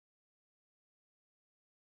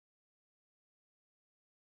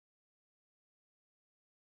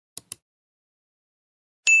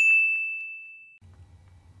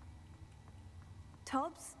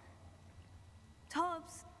Tobbs?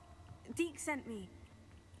 Tobbs? Deke sent me.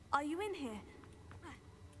 Are you in here?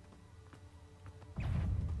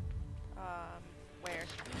 Where?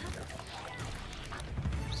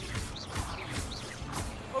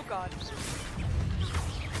 Oh god.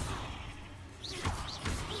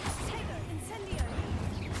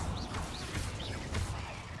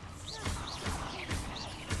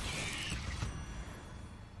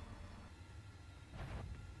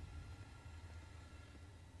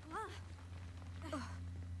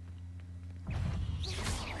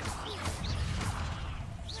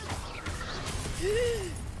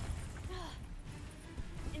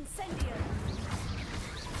 Incendio!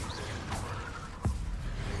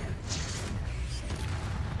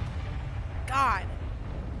 God.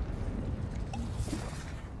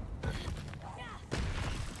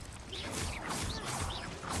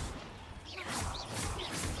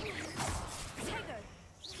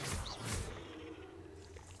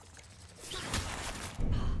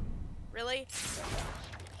 Really?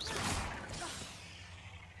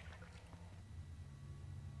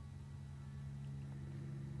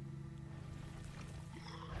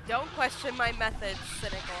 Don't question my methods,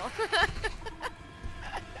 cynical.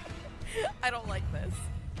 I don't like this.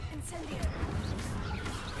 Incendio!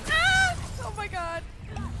 Ah! Oh my god.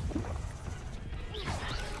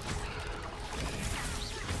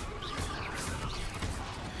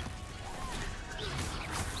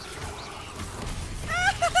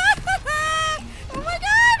 Oh my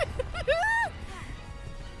god!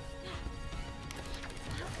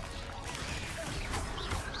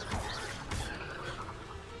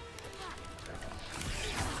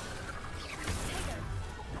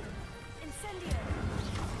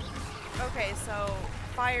 Okay, so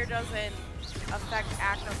fire doesn't affect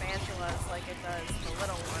acromantulas like it does the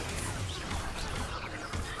little ones.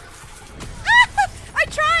 Ah! I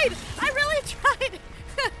tried! I really tried!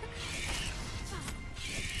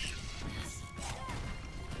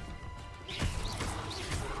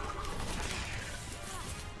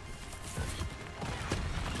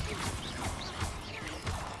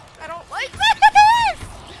 I don't like this!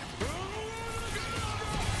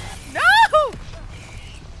 No!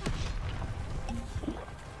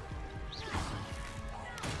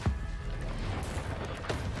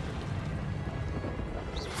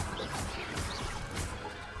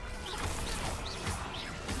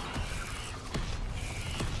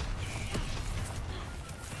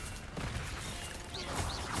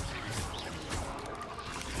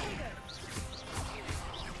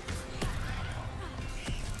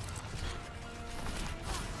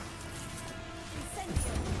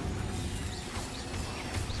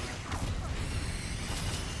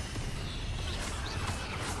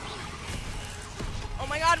 Oh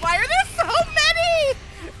my god, why are there so many?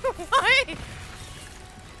 Why?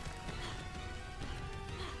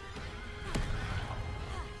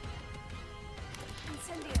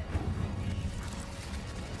 Incendio!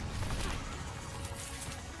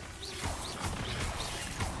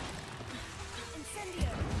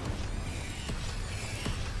 Incendio!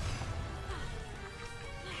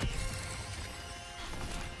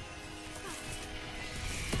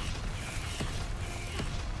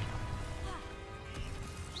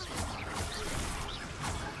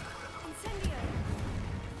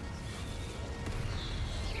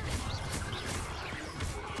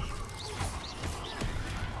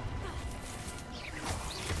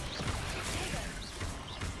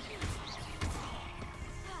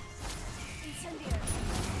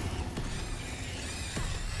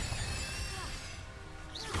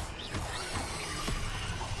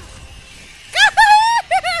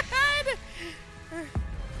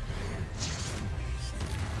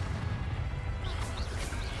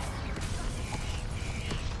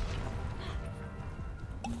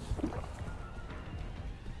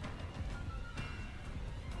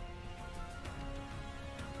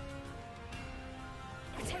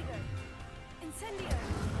 Incendio!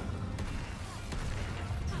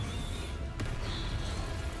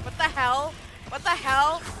 What the hell? What the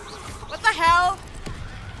hell? What the hell?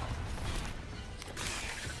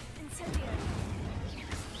 Incendio!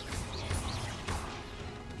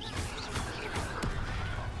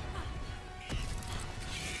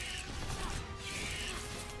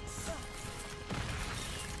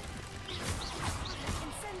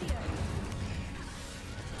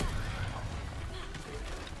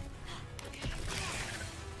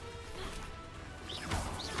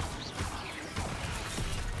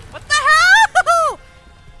 What the hell?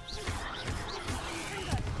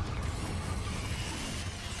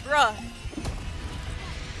 Bruh.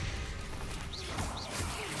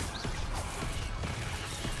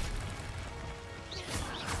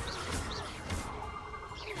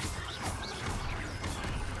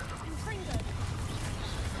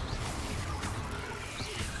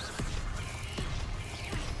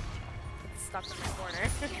 stuck in the corner.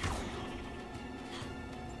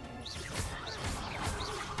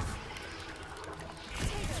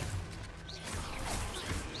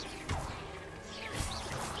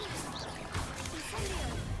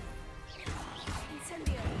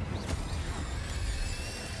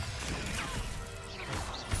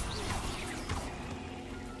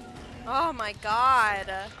 Oh my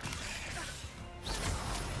god.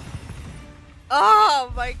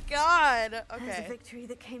 Oh my god. Okay. There's a victory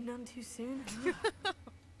that came none too soon.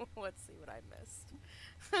 Let's see what I missed.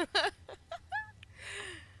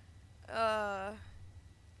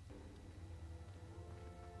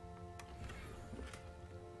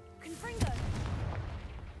 Confringo!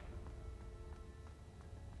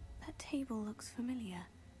 That table looks familiar.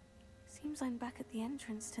 Seems I'm back at the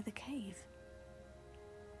entrance to the cave.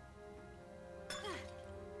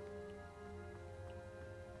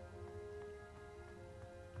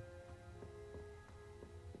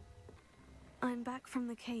 I'm back from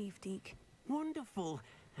the cave, Deke. Wonderful.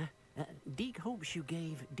 Deke hopes you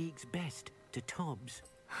gave Deke's best to Tobbs.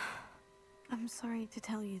 I'm sorry to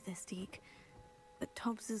tell you this, Deke, but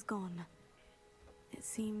Tobbs is gone. It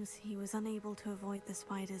seems he was unable to avoid the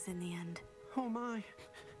spiders in the end. Oh my.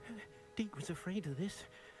 Deke was afraid of this,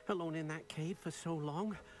 alone in that cave for so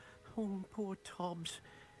long. Oh, poor Tobbs.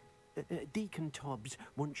 Deke and Tobbs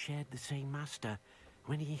once shared the same master.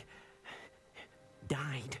 When he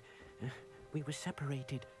died, we were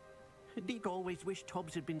separated. Deke always wished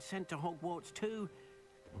Tobbs had been sent to Hogwarts too.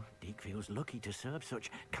 Deke feels lucky to serve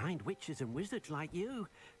such kind witches and wizards like you.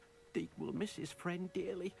 Deke will miss his friend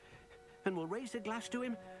dearly, and will raise a glass to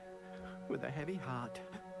him with a heavy heart.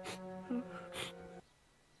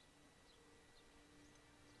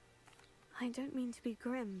 I don't mean to be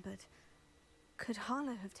grim, but could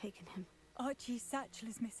Harlow have taken him? Archie's satchel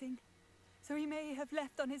is missing, so he may have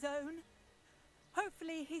left on his own.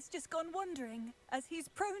 Hopefully he's just gone wandering, as he's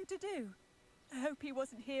prone to do. I hope he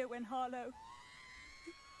wasn't here when Harlow...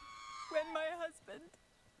 when my husband...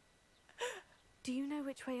 Do you know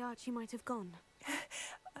which way Archie might have gone?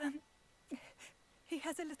 He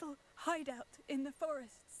has a little hideout in the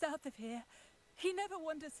forest south of here. He never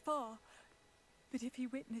wanders far. But if he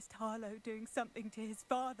witnessed Harlow doing something to his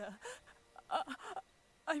father,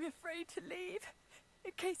 I'm afraid to leave,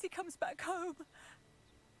 in case he comes back home.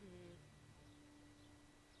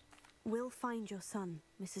 We'll find your son,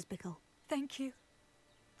 Mrs. Bickle. Thank you.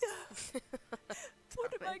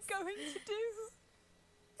 What am I going to do?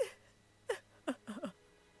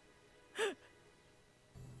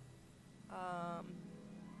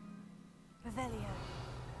 Revelio.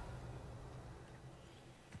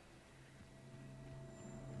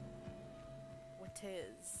 What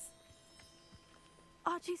is?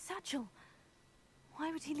 Archie's satchel.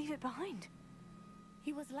 Why would he leave it behind?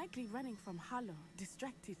 He was likely running from Harlow,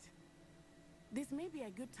 distracted. This may be a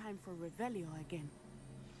good time for Revelio again.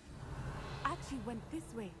 Archie went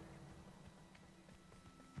this way.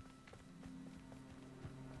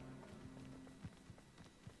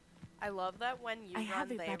 I love that when you run,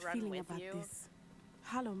 they run with you. This.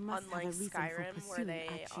 Harlow must Unlike have a reason Skyrim, for where they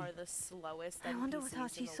Archie. are the slowest I wonder what NPCs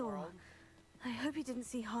Archie in the saw. world. I hope he didn't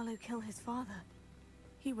see Harlow kill his father.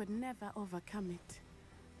 He would never overcome it.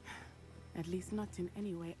 At least not in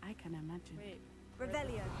any way I can imagine. Wait,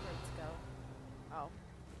 Revelio. where'd it go? Oh.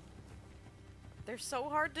 They're so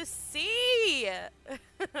hard to see!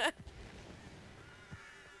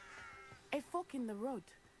 A fork in the road.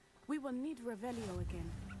 We will need Revelio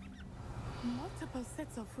again. Multiple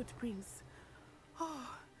sets of footprints.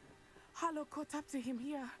 Oh, Harlow caught up to him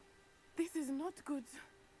here. This is not good.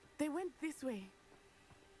 They went this way.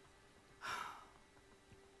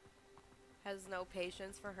 Has no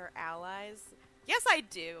patience for her allies. Yes, I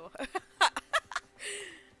do.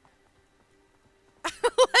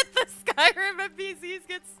 Let the Skyrim NPCs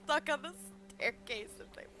get stuck on the staircase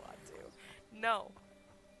if they want to. No.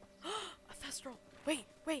 A Thestral. Wait.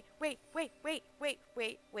 Wait.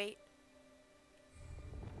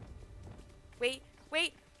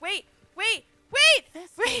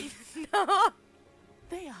 No.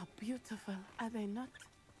 They are beautiful, are they not?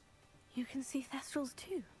 You can see Thestrals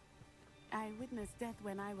too. I witnessed death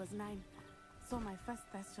when I was 9. Saw my first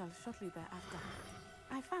Thestral shortly thereafter.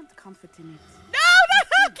 I found comfort in it. No!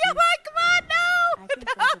 Come on, no! I think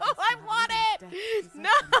those of us I who want have it! witnessed death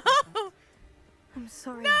No! deserve comfort. I'm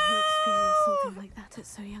sorry No! you experienced something like that at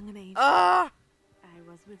so young an age. Ah! I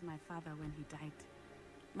was with my father when he died.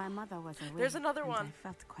 My mother was away. There's another and one. I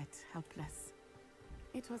felt quite helpless.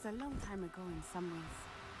 It was a long time ago in some ways,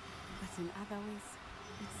 but in other ways,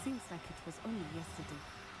 it seems like it was only yesterday.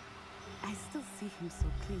 I still see him so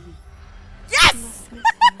clearly. You Yes! must meet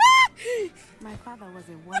him. My father was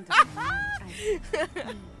a wonderful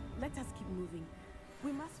man. Let us keep moving.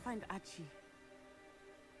 We must find Archie.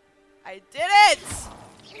 I did it!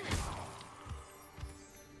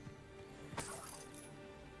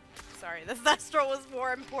 Sorry, the Thestral was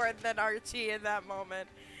more important than Archie in that moment.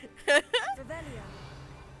 Revelio.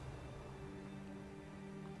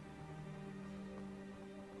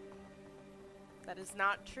 That is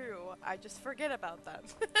not true. I just forget about them.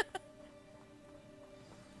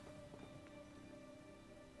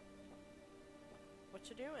 What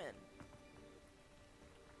you doing?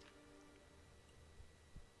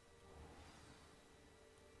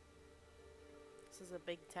 This is a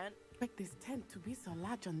big tent. Expect this tent to be so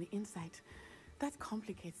large on the inside. That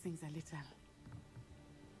complicates things a little.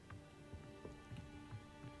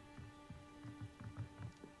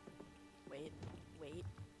 Wait, wait.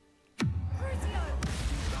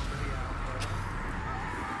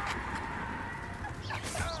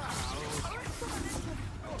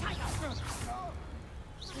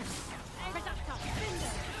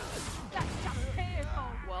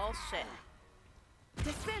 Well, shit.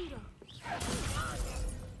 Defender!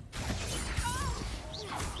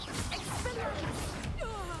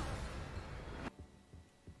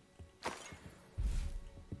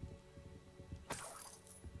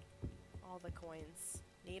 All the coins.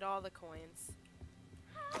 Need all the coins.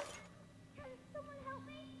 Help! Can someone help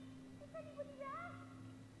me? Is anybody there?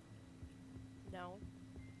 No.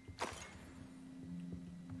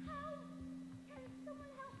 Help! Can someone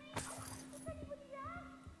help me? Is anybody there?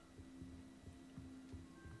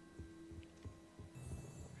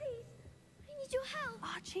 Please, I need your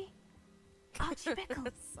help. Archie? Archie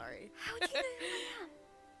Bickle. Sorry. How do you know who I am?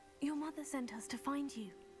 Your mother sent us to find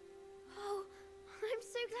you. Oh, I'm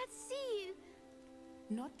so glad to see you.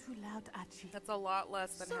 Not too loud, Archie. That's a lot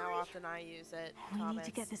less than Sorry. how often I use it, We Thomas. need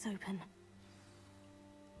to get this open.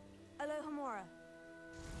 Aloha Mora.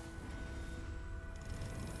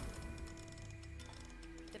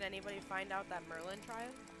 Did anybody find out that Merlin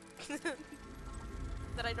trial?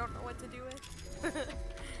 That I don't know what to do with?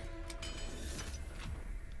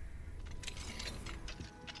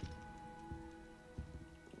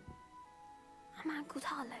 A man called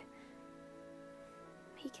Harlow.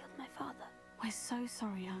 He killed my father. We're so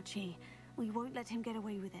sorry, Archie. We won't let him get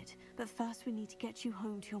away with it. But first we need to get you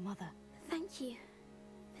home to your mother. Thank you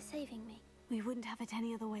for saving me. We wouldn't have it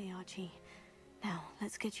any other way, Archie. Now,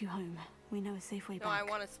 let's get you home. We know a safe way No, back. I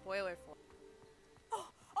want a spoiler for Oh,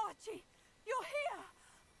 Archie, you're here.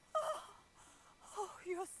 Oh,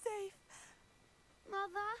 you're safe.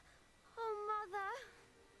 Mother? Oh, Mother.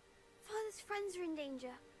 Father's friends are in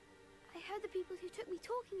danger. I heard the people who took me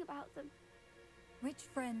talking about them. Which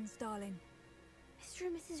friends, darling? Mr.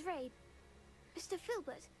 and Mrs. Rabe. Mr.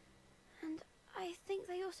 Filbert. And I think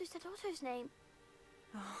they also said Otto's name.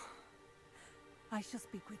 Oh, I shall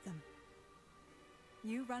speak with them.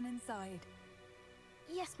 You run inside.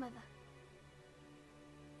 Yes, Mother.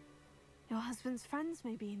 Your husband's friends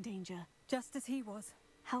may be in danger. Just as he was.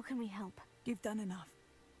 How can we help? You've done enough.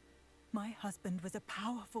 My husband was a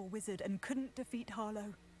powerful wizard and couldn't defeat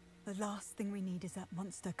Harlow. The last thing we need is that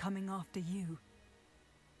monster coming after you.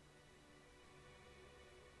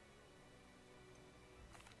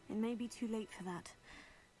 It may be too late for that.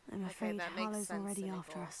 I'm Okay, afraid that makes Harlow's sense, already Cynical.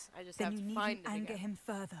 after us. I just Then have you to find needn't it anger again. him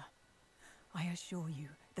further. I assure you,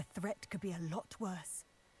 the threat could be a lot worse.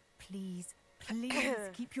 Please, please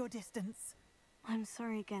keep your distance. I'm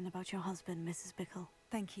sorry again about your husband, Mrs. Bickle.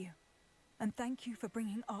 Thank you. And thank you for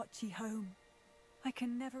bringing Archie home. I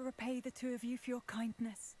can never repay the two of you for your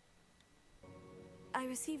kindness. I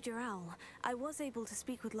received your owl. I was able to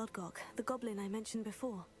speak with Lodgok, the goblin I mentioned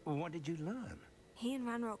before. What did you learn? He and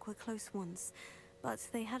Ranrock were close once, but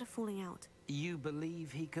they had a falling out. You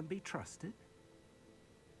believe he can be trusted?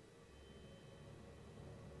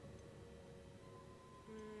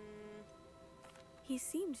 He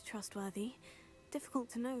seemed trustworthy. Difficult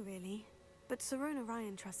to know, really. But Serona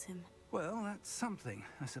Ryan trusts him. Well, that's something,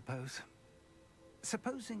 I suppose.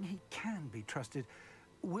 Supposing he can be trusted,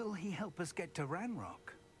 will he help us get to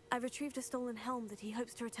Ranrock? I retrieved a stolen helm that he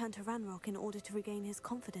hopes to return to Ranrock in order to regain his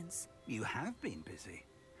confidence. You have been busy.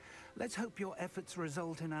 Let's hope your efforts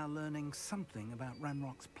result in our learning something about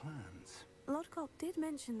Ranrock's plans. Lodgok did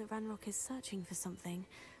mention that Ranrock is searching for something,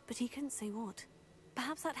 but he couldn't say what.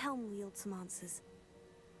 Perhaps that helm will yield some answers.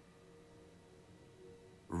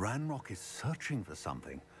 Ranrock is searching for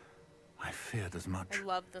something. I feared as much. I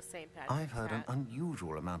love the St. Patrick's I've heard an hat.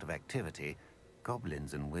 unusual amount of activity,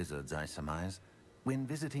 goblins and wizards, I surmise, when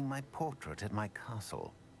visiting my portrait at my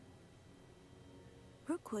castle.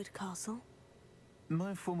 Rookwood Castle?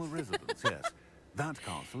 My former residence, yes. That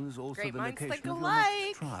castle is also Great the minds location think of your alike.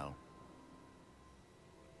 next trial.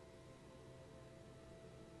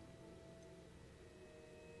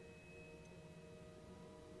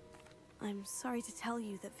 I'm sorry to tell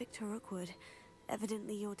you that Victor Rookwood,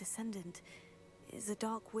 evidently your descendant, is a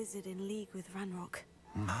dark wizard in league with Ranrock.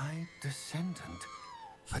 My descendant?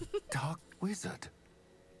 A dark wizard?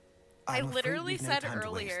 I I'm afraid literally we've no said time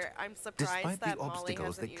to waste. earlier, I'm surprised Despite that the Molly obstacles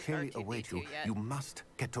hasn't that used clearly R2D2 await you, yet. you must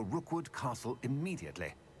get to Rookwood Castle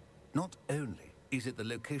immediately. Not only is it the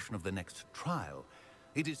location of the next trial,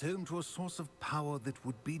 it is home to a source of power that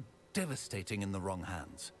would be devastating in the wrong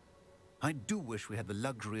hands. I do wish we had the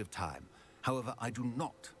luxury of time. However, I do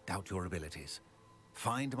not doubt your abilities.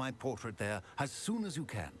 Find my portrait there as soon as you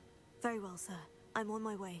can. Very well, sir. I'm on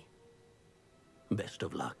my way. Best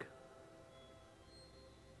of luck.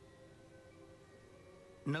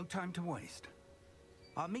 No time to waste.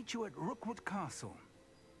 I'll meet you at Rookwood Castle.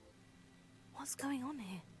 What's going on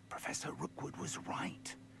here? Professor Rookwood was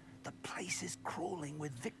right. The place is crawling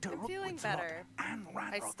with Victor I'm feeling Rookwood's lot better. and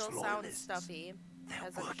I Ranrock's still sound loyalists. stuffy, They're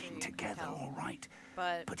as I'm sure working you can together, tell. all right.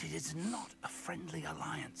 But it is not a friendly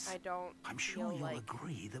alliance. I don't I'm sure feel you'll like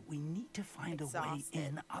agree that we need to find a way exhausted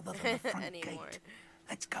in other than the front anymore. gate.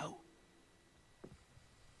 Let's go.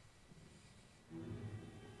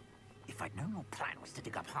 If I'd known your plan was to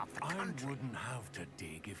dig up half the I country... wouldn't have to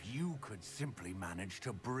dig if you could simply manage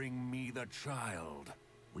to bring me the child.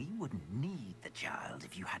 We wouldn't need the child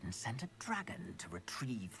if you hadn't sent a dragon to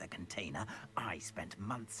retrieve the container I spent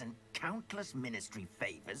months and countless ministry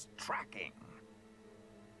favors tracking.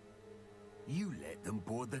 You let them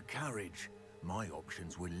board the carriage. My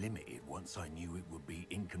options were limited once I knew it would be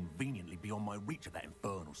inconveniently beyond my reach at that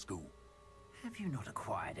infernal school. Have you not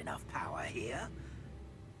acquired enough power here?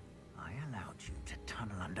 I allowed you to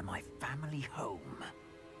tunnel under my family home.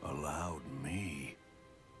 Allowed me?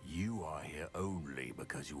 You are here only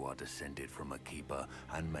because you are descended from a keeper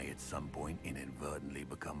and may at some point inadvertently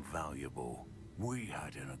become valuable. We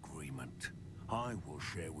had an agreement. I will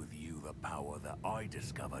share with you the power that I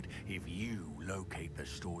discovered if you locate the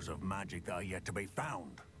stores of magic that are yet to be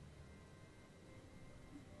found.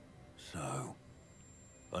 So,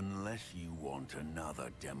 unless you want another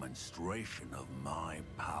demonstration of my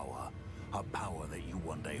power, a power that you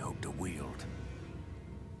one day hope to wield,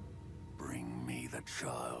 bring me the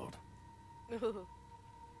child.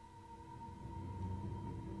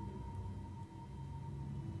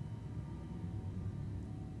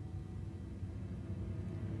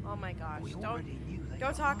 Oh my gosh, We don't already knew they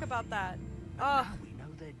talk are about that. But Ugh. now we know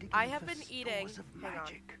they're digging I have for been eating. stores of Hang on.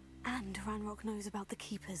 magic. And Ranrock knows about the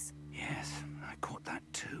Keepers. Yes, I caught that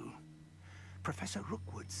too. Professor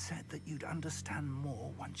Rookwood said that you'd understand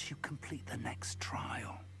more once you complete the next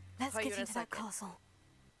trial. Let's Tell you get in a into that second. castle.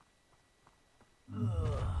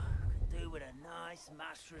 Could do with a nice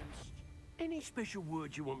mushroom stew. Any special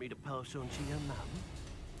words you want me to pass on to your mum?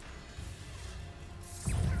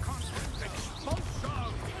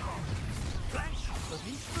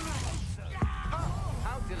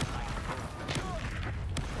 How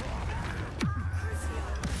delightful.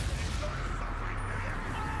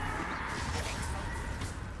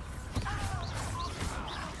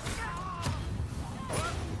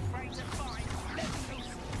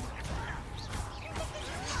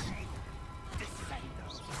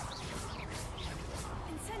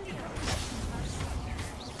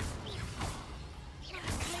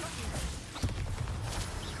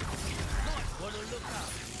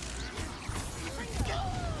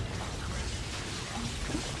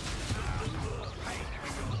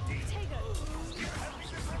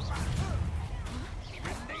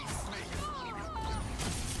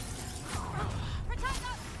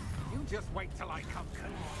 You just wait till I come.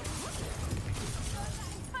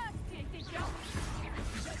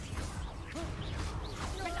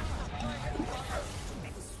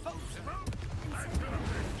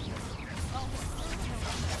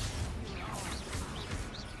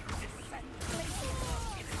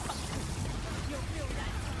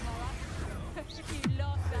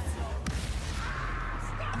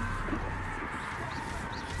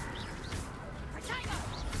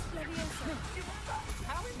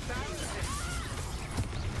 How embarrassing!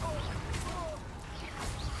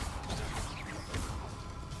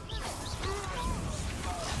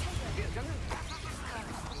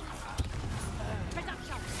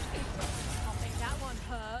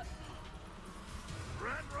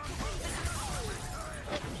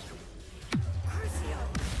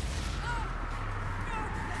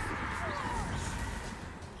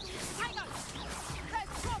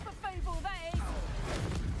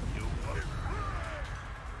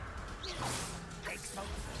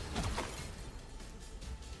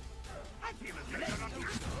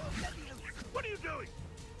 What are you doing?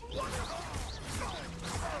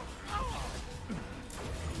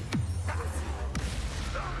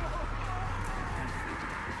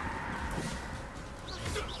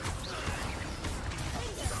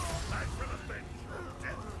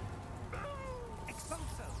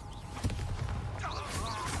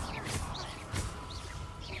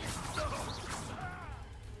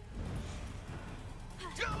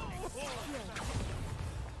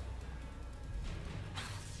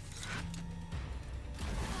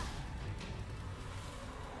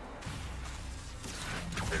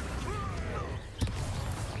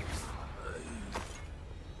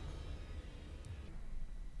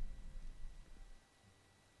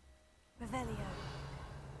 Revelio.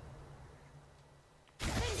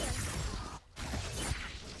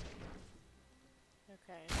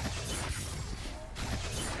 Okay.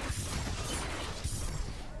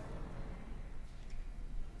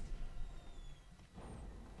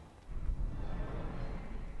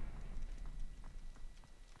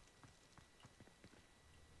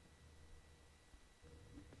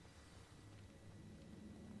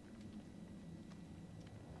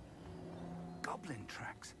 Goblin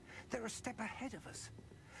tracks. They're a step ahead of us.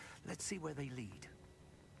 Let's see where they lead.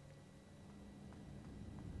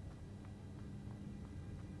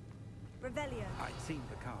 Revelio. I'd seen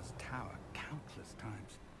Bakar's tower countless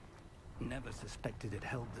times. Never suspected it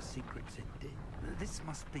held the secrets it did. This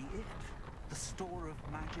must be it. The store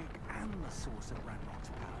of magic and the source of Ranrock's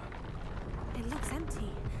power. It looks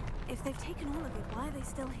empty. If they've taken all of it, why are they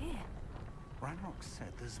still here? Ranrock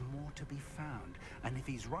said there's more to be found, and if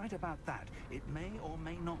he's right about that, it may or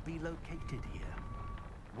may not be located here.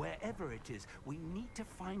 Wherever it is, we need to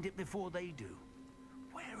find it before they do.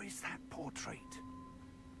 Where is that portrait?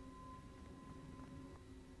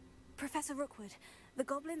 Professor Rookwood, the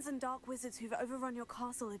goblins and dark wizards who've overrun your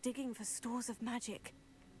castle are digging for stores of magic,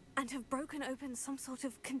 and have broken open some sort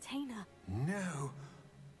of container. No.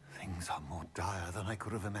 Things are more dire than I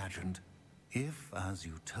could have imagined. If, as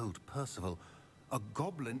you told Percival, a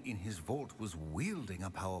goblin in his vault was wielding a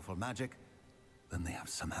powerful magic, then they have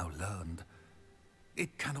somehow learned.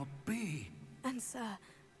 It cannot be. And sir,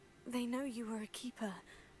 they know you were a keeper.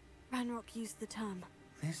 Ranrock used the term.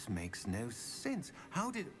 This makes no sense.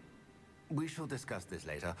 How did... We shall discuss this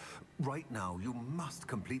later. Right now, you must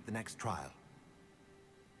complete the next trial.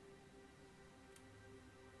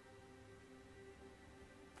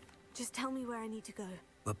 Just tell me where I need to go.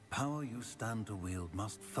 The power you stand to wield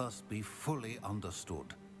must first be fully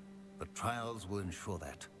understood. The trials will ensure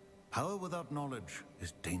that. Power without knowledge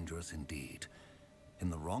is dangerous indeed. In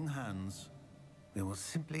the wrong hands, we will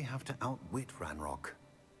simply have to outwit Ranrock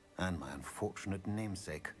and my unfortunate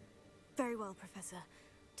namesake. Very well, Professor.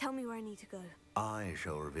 Tell me where I need to go. I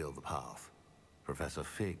shall reveal the path. Professor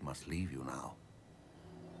Fig must leave you now.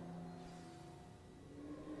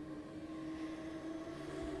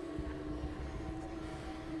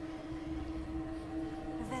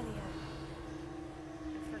 Revelio.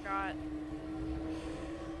 I forgot.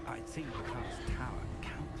 I'd seen Bakar's tower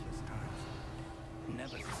countless times.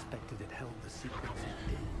 Never suspected it held the secrets it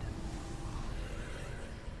did.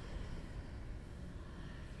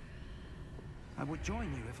 I would join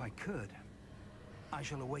you if I could. I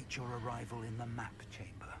shall await your arrival in the map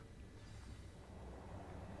chamber.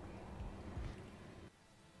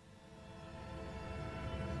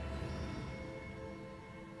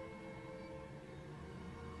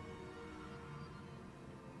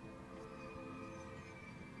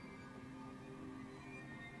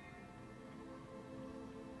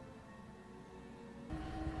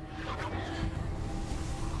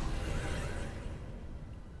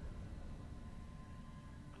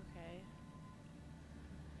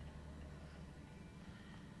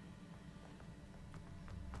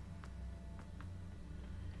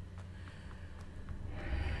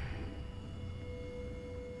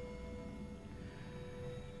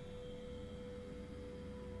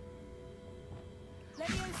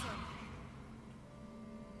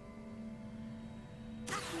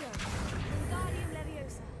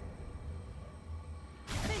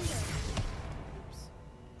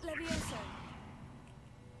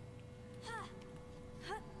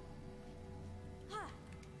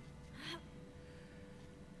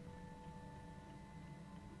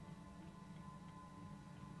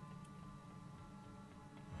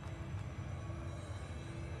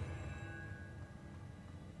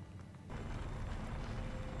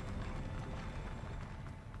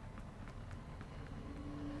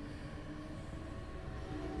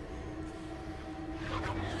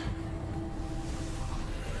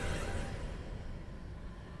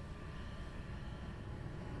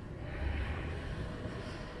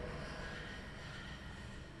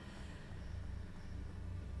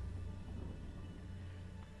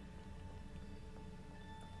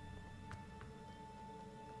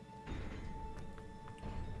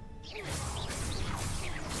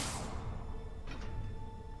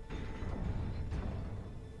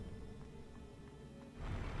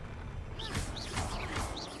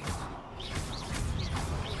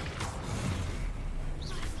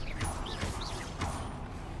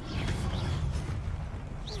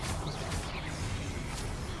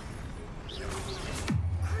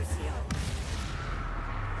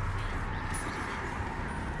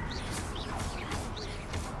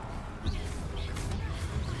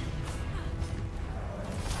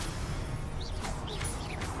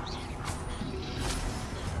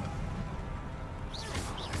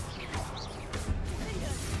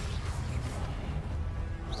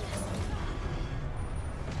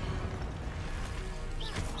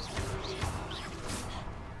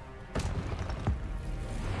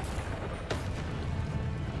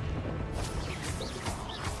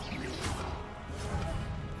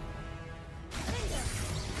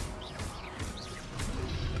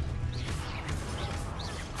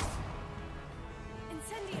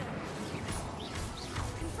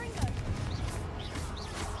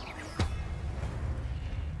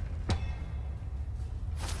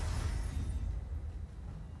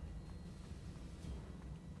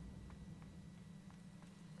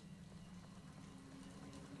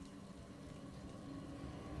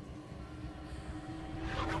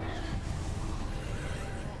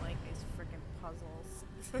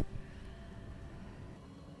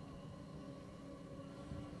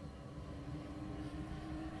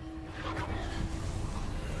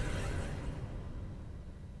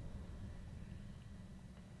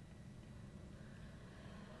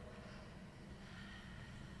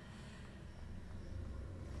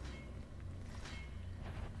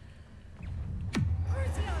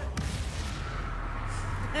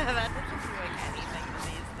 That doesn't do anything to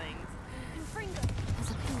these things. There's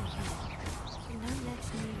a pillar here. No ledge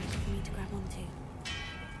near it for me to grab onto.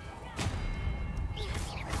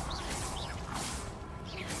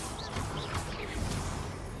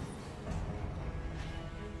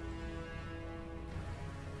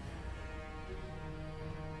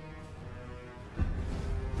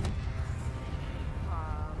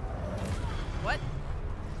 What?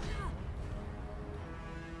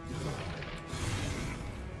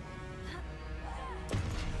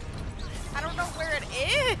 I don't know where it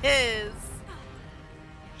is.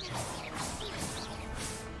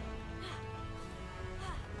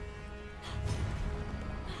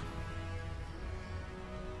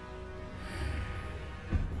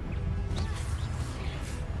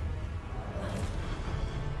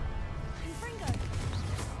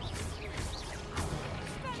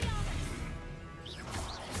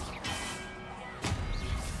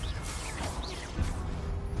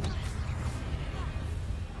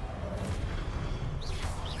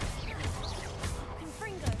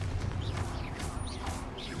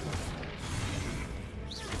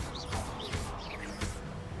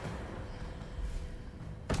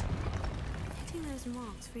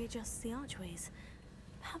 Marks readjusts the archways.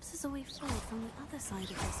 Perhaps there's a way forward from the other side of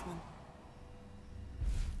this one.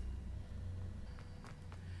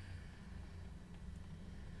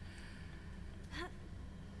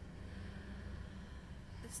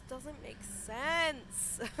 This doesn't make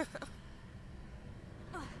sense. The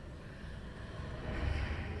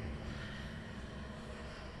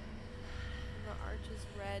arch is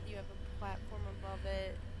red. You have a platform above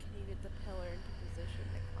it. Can you get the pillar into position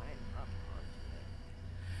to climb up onto it?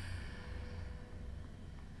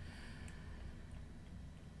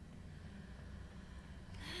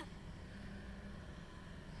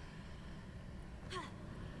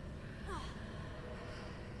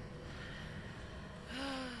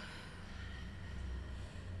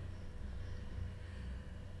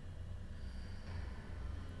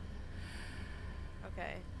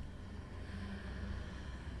 Okay.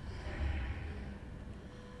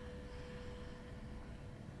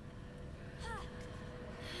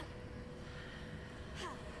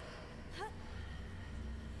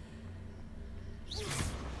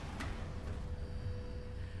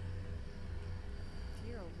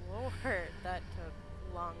 Dear Lord, that took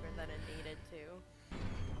longer than it needed to.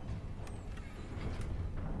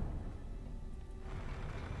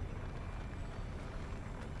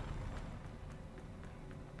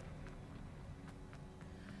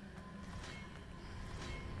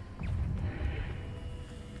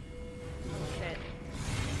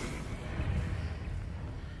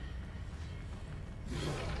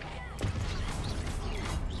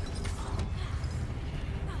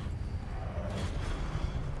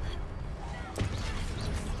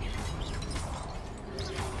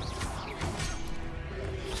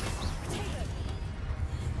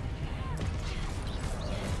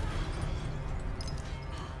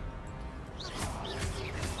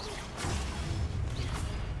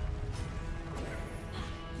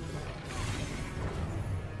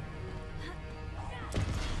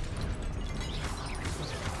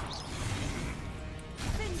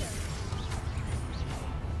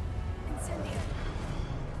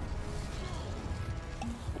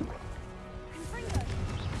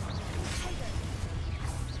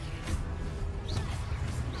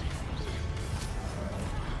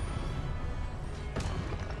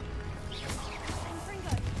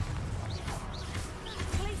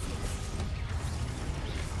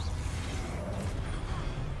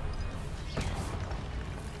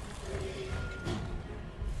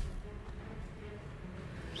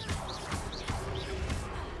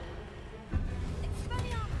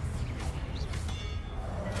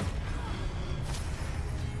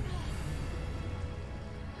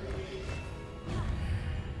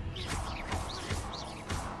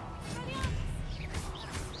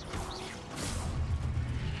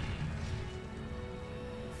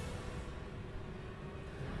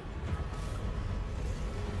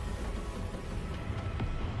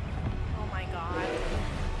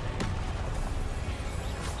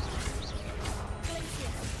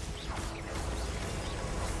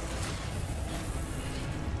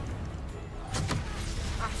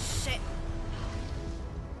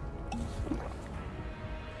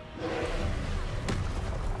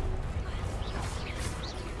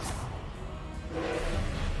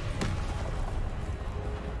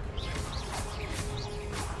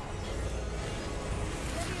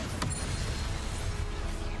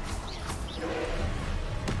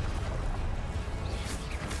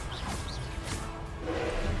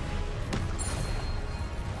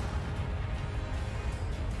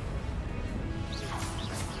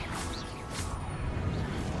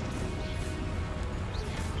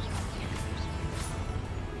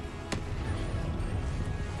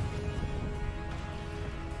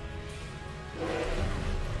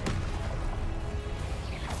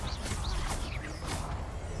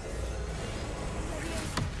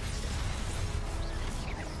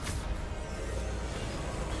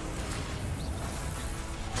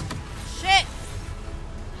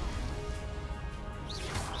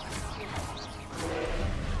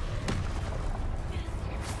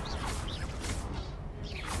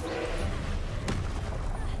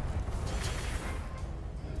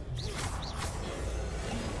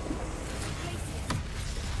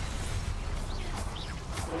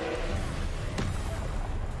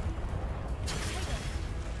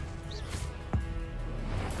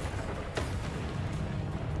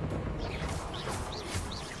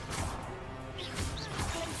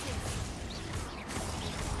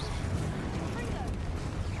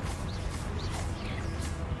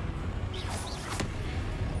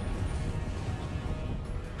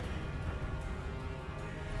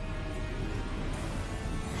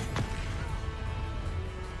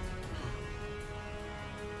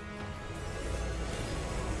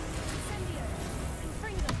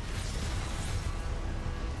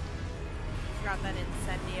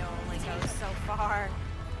 goes so far.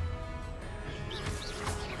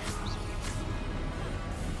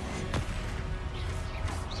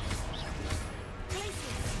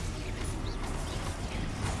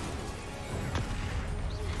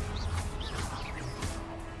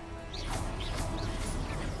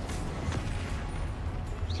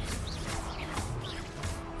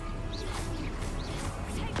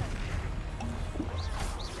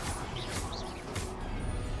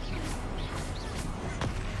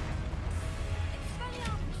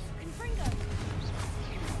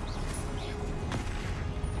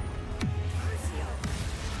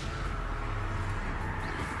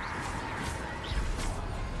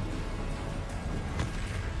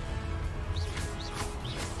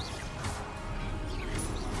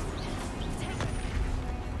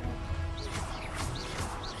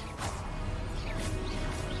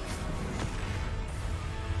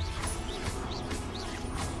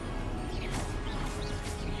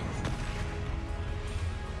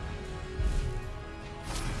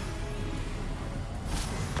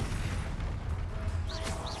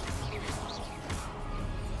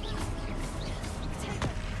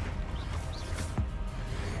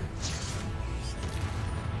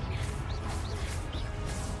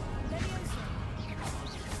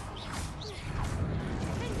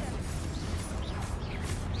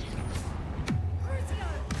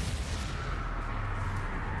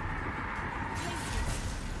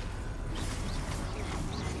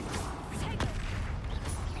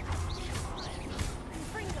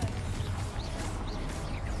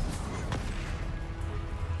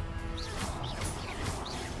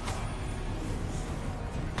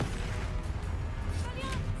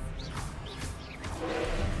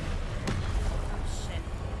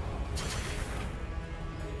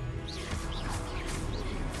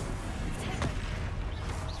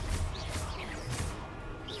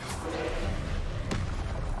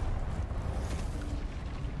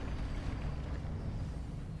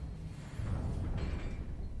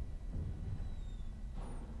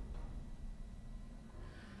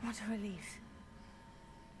 What a relief.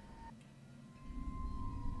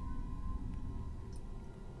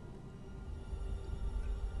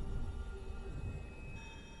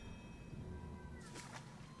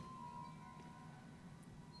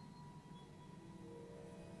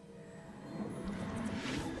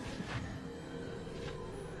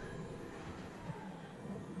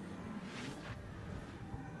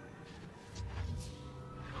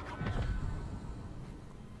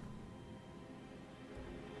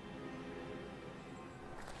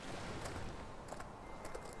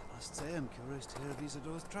 Must say I'm curious to hear of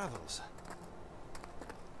Isadora's travels.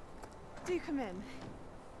 Do come in.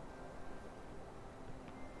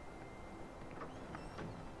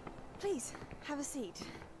 Please, have a seat.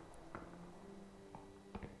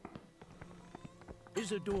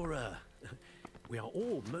 Isadora, we are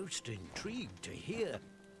all most intrigued to hear.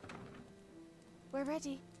 We're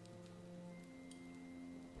ready.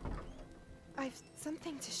 I've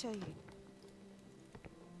something to show you.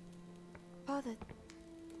 Father,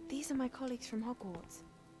 these are my colleagues from Hogwarts.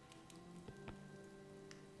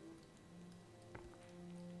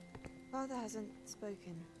 Father hasn't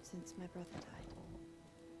spoken since my brother died.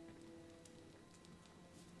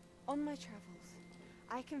 On my travels,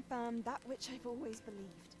 I confirmed that which I've always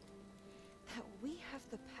believed. That we have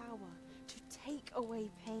the power to take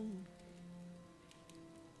away pain.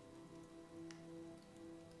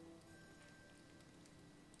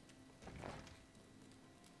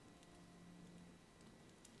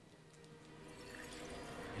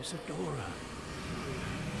 Isadora.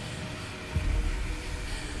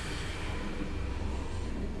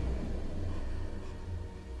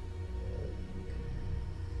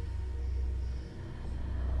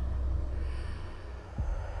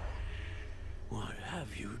 What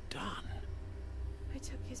have you done? I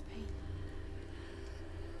took his pain.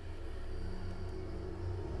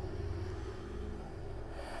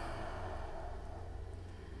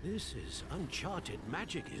 This is uncharted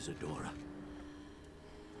magic, Isadora.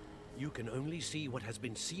 You can only see what has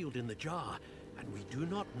been sealed in the jar, and we do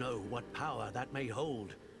not know what power that may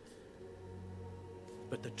hold.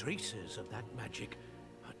 But the traces of that magic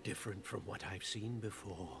are different from what I've seen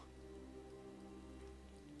before.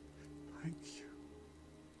 Thank you.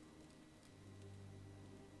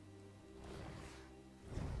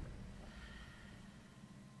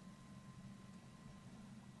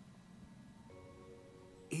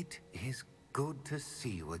 It is good to see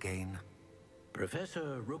you again.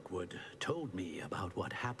 Professor Rookwood told me about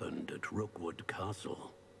what happened at Rookwood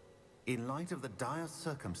Castle. In light of the dire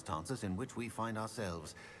circumstances in which we find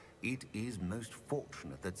ourselves, it is most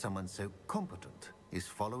fortunate that someone so competent is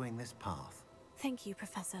following this path. Thank you,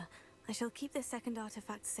 Professor. I shall keep this second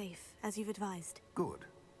artifact safe, as you've advised. Good.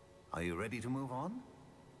 Are you ready to move on?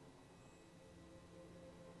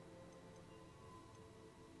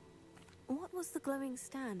 What was the glowing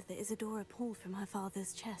stand that Isadora pulled from her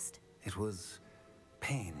father's chest? It was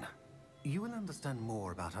pain. You will understand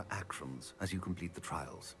more about her actions as you complete the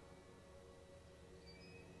trials.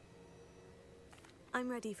 I'm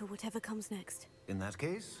ready for whatever comes next. In that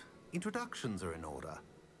case, introductions are in order.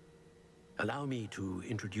 Allow me to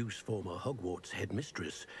introduce former Hogwarts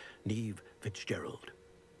headmistress, Neve Fitzgerald.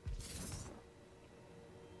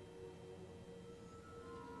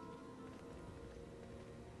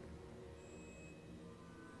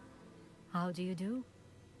 How do you do?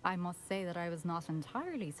 I must say that I was not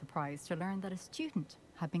entirely surprised to learn that a student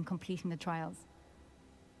had been completing the trials.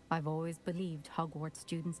 I've always believed Hogwarts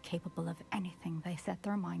students capable of anything they set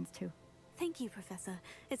their minds to. Thank you, Professor.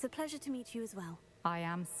 It's a pleasure to meet you as well. I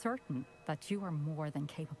am certain that you are more than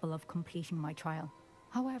capable of completing my trial.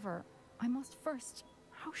 However, I must first,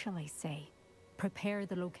 how shall I say, prepare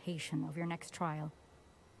the location of your next trial.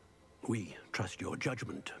 We trust your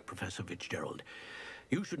judgment, Professor Fitzgerald.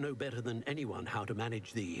 You should know better than anyone how to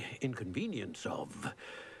manage the inconvenience of,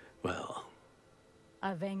 well...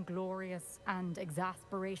 A vainglorious and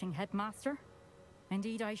exasperating headmaster?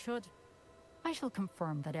 Indeed I should. I shall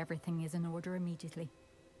confirm that everything is in order immediately.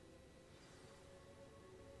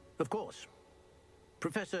 Of course.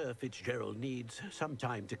 Professor Fitzgerald needs some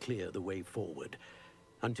time to clear the way forward.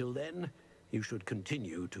 Until then, you should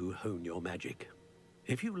continue to hone your magic.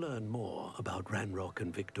 If you learn more about Ranrock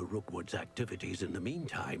and Victor Rookwood's activities in the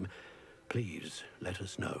meantime, please let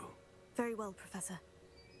us know. Very well, Professor.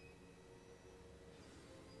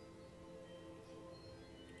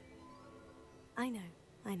 I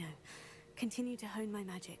know. Continue to hone my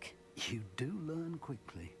magic. You do learn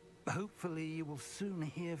quickly. Hopefully you will soon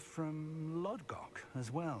hear from Lodgok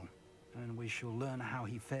as well, and we shall learn how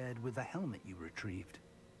he fared with the helmet you retrieved.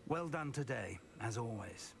 Well done today, as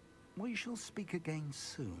always. We shall speak again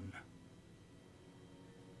soon.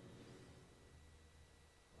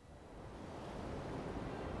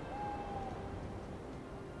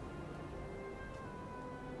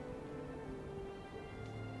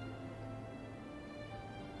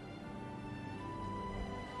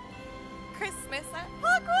 Christmas at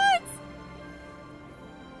Hogwarts!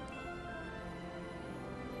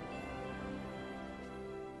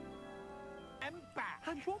 Them back.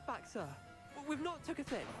 Hand what back, sir? We've not took a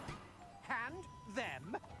thing. Hand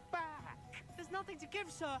them back. There's nothing to give,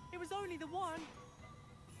 sir. It was only the one.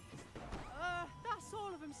 That's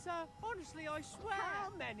all of them, sir. Honestly, I swear. How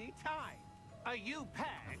many times are you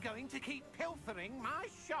pair going to keep pilfering my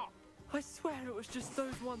shop? I swear it was just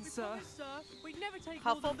those ones, sir. Promise, sir. We'd never take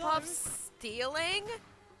more than Hufflepuff those. stealing?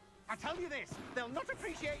 I tell you this, they'll not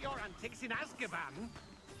appreciate your antics in Azkaban.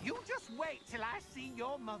 You just wait till I see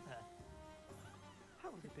your mother.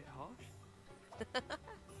 That was a bit harsh.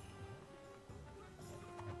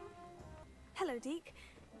 Hello, Deke.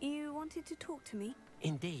 You wanted to talk to me?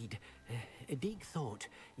 Indeed. Deke thought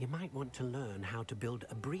you might want to learn how to build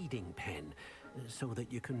a breeding pen so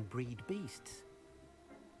that you can breed beasts.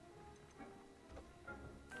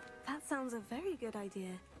 That sounds a very good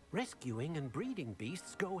idea. Rescuing and breeding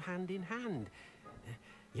beasts go hand in hand.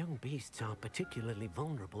 Young beasts are particularly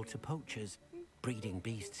vulnerable to poachers. Breeding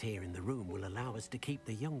beasts here in the room will allow us to keep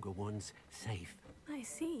the younger ones safe. I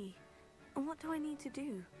see. And what do I need to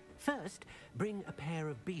do? First, bring a pair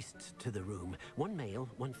of beasts to the room. One male,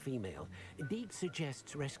 one female. Deke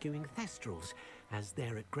suggests rescuing Thestrals, as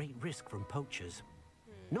they're at great risk from poachers.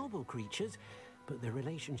 Noble creatures, but their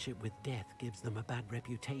relationship with death gives them a bad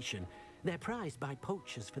reputation. They're prized by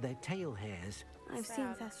poachers for their tail hairs. I've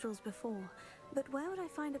seen Thestrals before, but where would I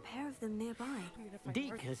find a pair of them nearby?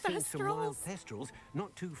 Deke has seen some wild Thestrals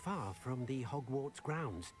not too far from the Hogwarts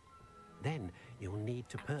grounds. Then you'll need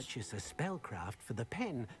to purchase a spellcraft for the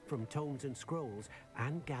pen from Tomes and Scrolls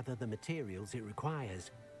and gather the materials it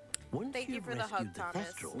requires. Once Thank you you've for the hug, rescued the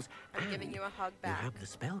Thomas. Thestrals I'm giving you a hug back. you have the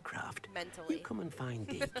spellcraft, mentally. you come and find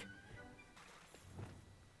Deke.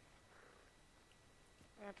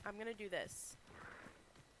 I'm gonna do this.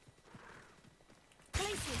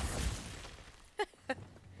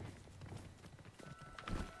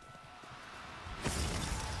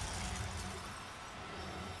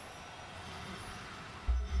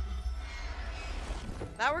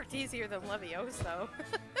 That worked easier than Levioso.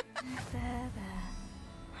 There.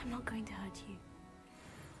 I'm not going to hurt you.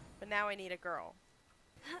 But now I need a girl.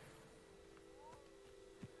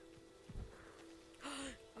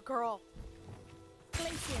 A girl.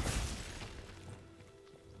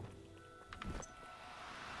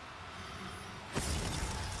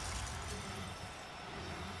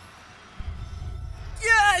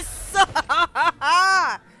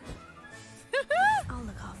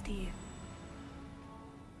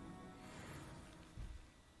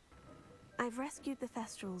 I've rescued the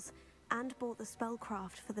Thestrals and bought the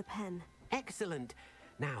spellcraft for the pen. Excellent.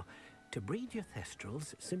 Now, to breed your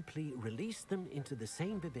Thestrals, simply release them into the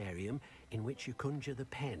same vivarium in which you conjure the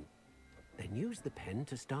pen. Then use the pen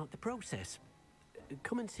to start the process.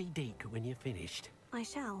 Come and see Deke when you're finished. I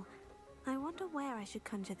shall. I wonder where I should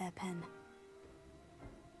conjure their pen.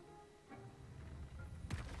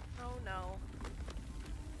 Oh no.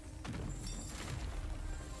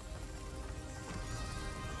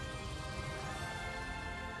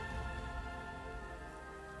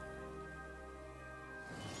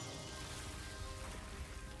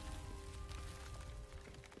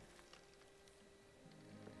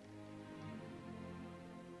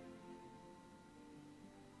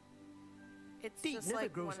 It's Deke just never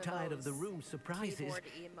like grows one of tired of the those room surprises. keyboard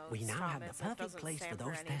emotes, We now have Thomas, the that perfect doesn't place for stand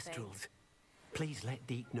those anything. Thestrals. Please let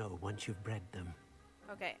Deke know once you've bred them.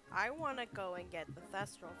 Okay, I want to go and get the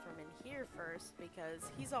Thestral from in here first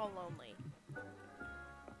because he's all lonely.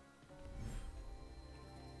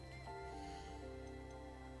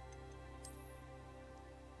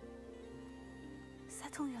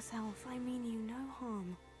 Settle yourself. I mean you no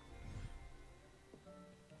harm.